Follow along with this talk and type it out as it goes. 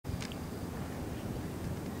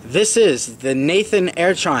This is the Nathan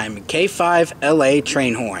Airchime K5LA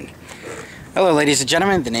train horn. Hello ladies and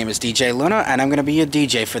gentlemen, the name is DJ Luna and I'm going to be your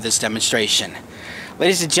DJ for this demonstration.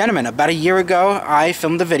 Ladies and gentlemen, about a year ago I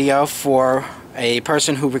filmed a video for a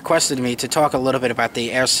person who requested me to talk a little bit about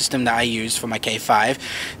the air system that I use for my K5.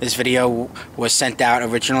 This video was sent out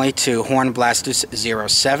originally to Horn Blasters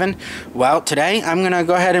 07. Well, today I'm going to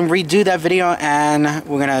go ahead and redo that video and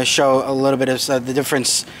we're going to show a little bit of the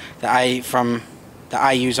difference that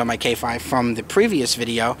I use on my K5 from the previous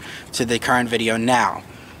video to the current video now.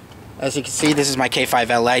 As you can see, this is my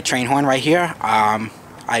K5LA train horn right here.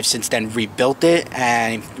 I've since then rebuilt it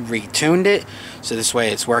and retuned it, so this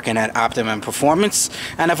way it's working at optimum performance,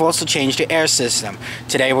 and I've also changed the air system.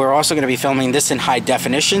 Today we're also going to be filming this in high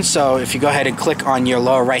definition, so if you go ahead and click on your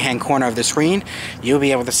lower right hand corner of the screen, you'll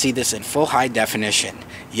be able to see this in full high definition.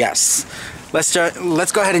 Yes. Let's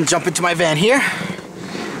go ahead and jump into my van here.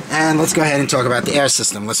 And let's go ahead and talk about the air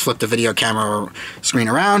system. Let's flip the video camera screen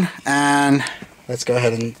around and let's go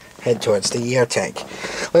ahead and head towards the air tank.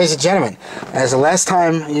 Ladies and gentlemen, as the last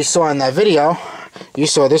time you saw in that video, you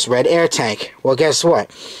saw this red air tank. Well, guess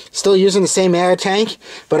what? Still using the same air tank,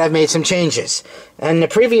 but I've made some changes. In the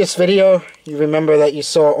previous video, you remember that you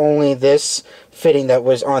saw only this fitting that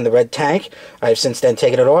was on the red tank. I've since then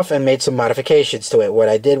taken it off and made some modifications to it. What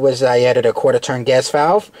I did was I added a quarter-turn gas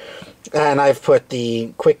valve, and I've put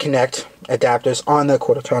the quick connect adapters on the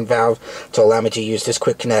quarter-turn valve to allow me to use this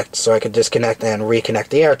quick connect so I could disconnect and reconnect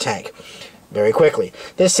the air tank very quickly.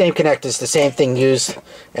 This same connect is the same thing used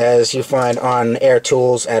as you find on air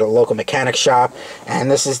tools at a local mechanic shop,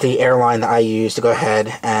 and this is the air line that I use to go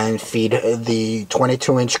ahead and feed the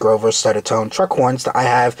 22-inch Grover studded tone truck horns that I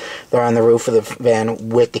have there on the roof of the van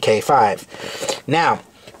with the K5. Now,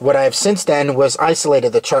 what I've since done was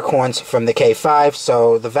isolated the truck horns from the K5,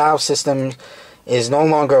 so the valve system is no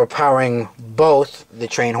longer powering both the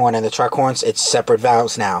train horn and the truck horns. It's separate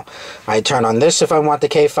valves now. I turn on this if I want the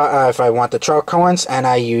K5, if I want the truck horns, and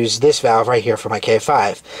I use this valve right here for my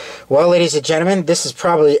K5. Well, ladies and gentlemen, this is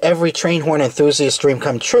probably every train horn enthusiast dream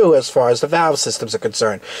come true as far as the valve systems are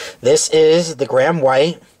concerned. This is the Graham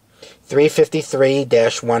White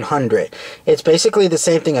 353-100. It's basically the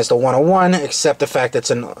same thing as the 101, except the fact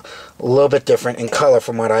it's a little bit different in color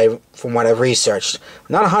from what I've researched. I'm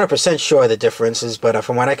not 100% sure of the differences, but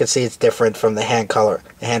from what I can see, it's different from the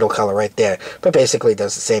handle color right there. But basically, it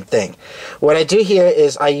does the same thing. What I do here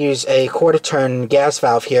is I use a quarter-turn gas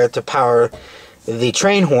valve here to power the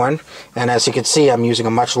train horn, and as you can see, I'm using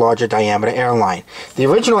a much larger diameter airline. The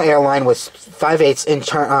original airline was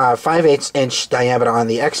 5/8 inch diameter on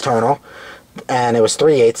the external, and it was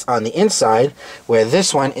 3/8 on the inside, where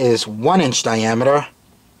this one is 1 inch diameter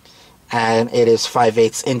and it is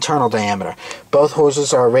 5/8 internal diameter. Both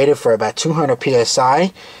hoses are rated for about 200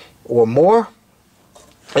 psi or more.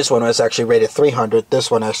 This one was actually rated 300. This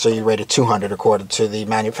one actually rated 200 according to the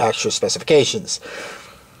manufacturer's specifications.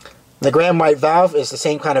 The Graham White valve is the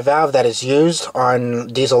same kind of valve that is used on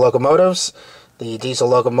diesel locomotives. The diesel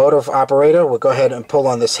locomotive operator will go ahead and pull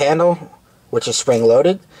on this handle, which is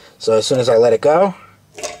spring-loaded. So as soon as I let it go,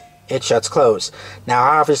 it shuts closed. Now,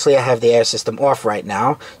 obviously, I have the air system off right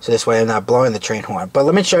now, so this way I'm not blowing the train horn. But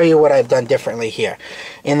let me show you what I've done differently here.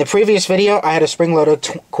 In the previous video, I had a spring-loaded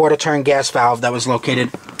quarter-turn gas valve that was located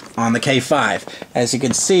on the K5. As you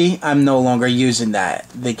can see, I'm no longer using that.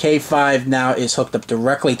 The K5 now is hooked up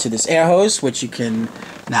directly to this air hose, which you can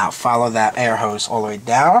now follow that air hose all the way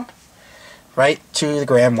down, right to the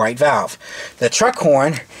Graham White valve. The truck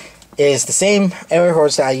horn is the same air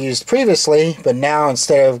hose that I used previously, but now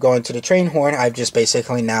instead of going to the train horn, I've just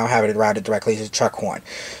basically now have it routed directly to the truck horn.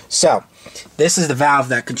 So, this is the valve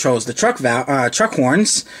that controls the truck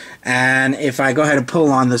horns, and if I go ahead and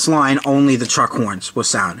pull on this line, only the truck horns will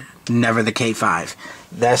sound, never the K5.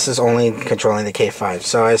 This is only controlling the K5.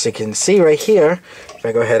 So as you can see right here, if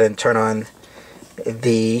I go ahead and turn on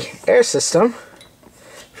the air system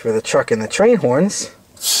for the truck and the train horns,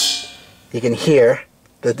 you can hear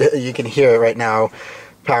it right now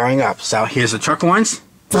powering up. So here's the truck horns.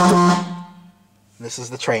 This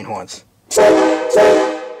is the train horns.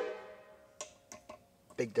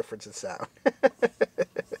 Big difference in sound.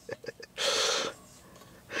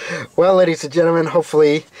 Well, ladies and gentlemen,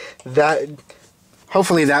 hopefully that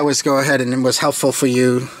was was helpful for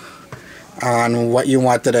you on what you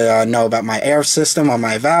wanted to know about my air system, on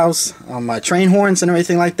my valves, on my train horns, and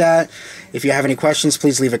everything like that. If you have any questions,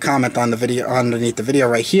 please leave a comment on the video underneath the video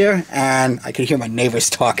right here. And I can hear my neighbors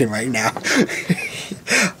talking right now.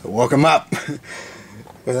 Woke them up.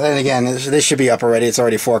 But then again, this should be up already. It's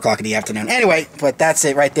already 4 o'clock in the afternoon. Anyway, but that's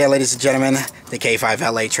it right there, ladies and gentlemen. The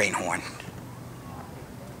K5LA train horn.